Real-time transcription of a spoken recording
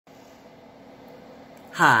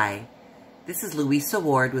Hi, this is Louisa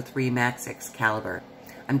Ward with RE/MAX Excalibur.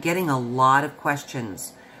 I'm getting a lot of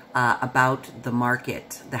questions about the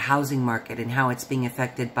market, the housing market, and how it's being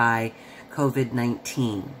affected by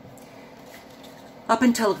COVID-19. Up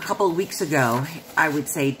until a couple of weeks ago, I would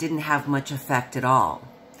say it didn't have much effect at all,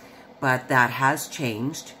 but that has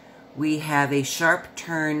changed. We have a sharp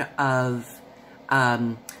turn of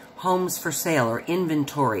homes for sale or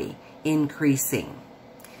inventory increasing.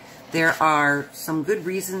 There are some good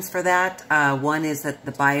reasons for that. One is that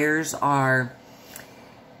the buyers are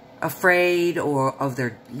afraid of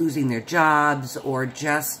their losing their jobs or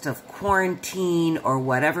just of quarantine or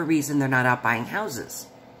whatever reason they're not out buying houses.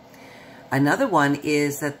 Another one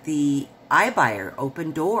is that the iBuyer,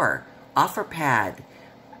 Open Door, OfferPad,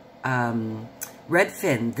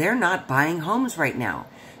 Redfin, they're not buying homes right now.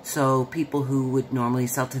 So people who would normally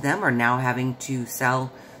sell to them are now having to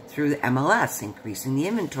sell through the MLS, increasing the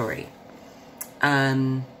inventory.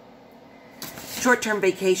 Short-term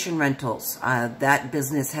vacation rentals, that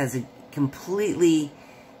business has completely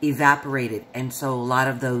evaporated. And so a lot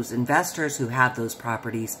of those investors who have those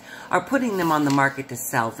properties are putting them on the market to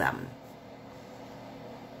sell them.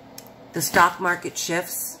 The stock market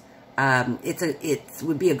shifts. It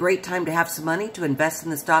would be a great time to have some money to invest in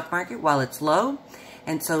the stock market while it's low.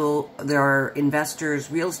 And so there are investors,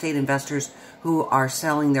 real estate investors, who are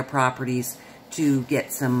selling their properties to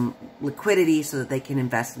get some liquidity so that they can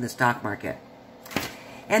invest in the stock market.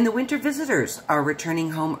 And the winter visitors are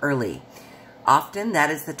returning home early. Often that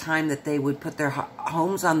is the time that they would put their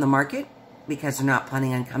homes on the market because they're not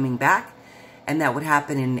planning on coming back. And that would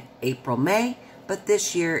happen in April, May. But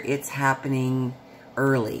this year it's happening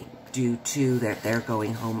early due to that they're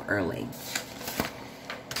going home early.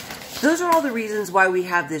 Those are all the reasons why we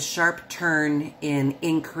have this sharp turn in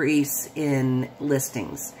increase in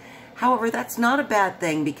listings. However, that's not a bad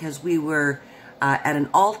thing because we were at an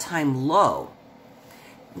all-time low.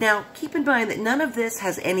 Now, keep in mind that none of this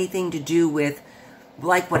has anything to do with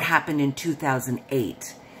like what happened in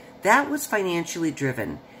 2008. That was financially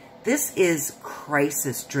driven. This is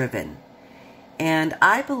crisis driven. And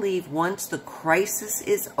I believe once the crisis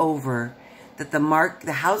is over, that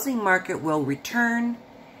the housing market will return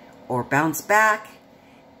or bounce back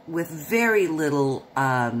with very little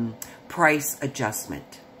price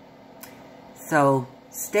adjustment. So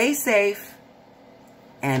stay safe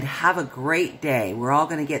and have a great day. We're all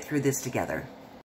going to get through this together.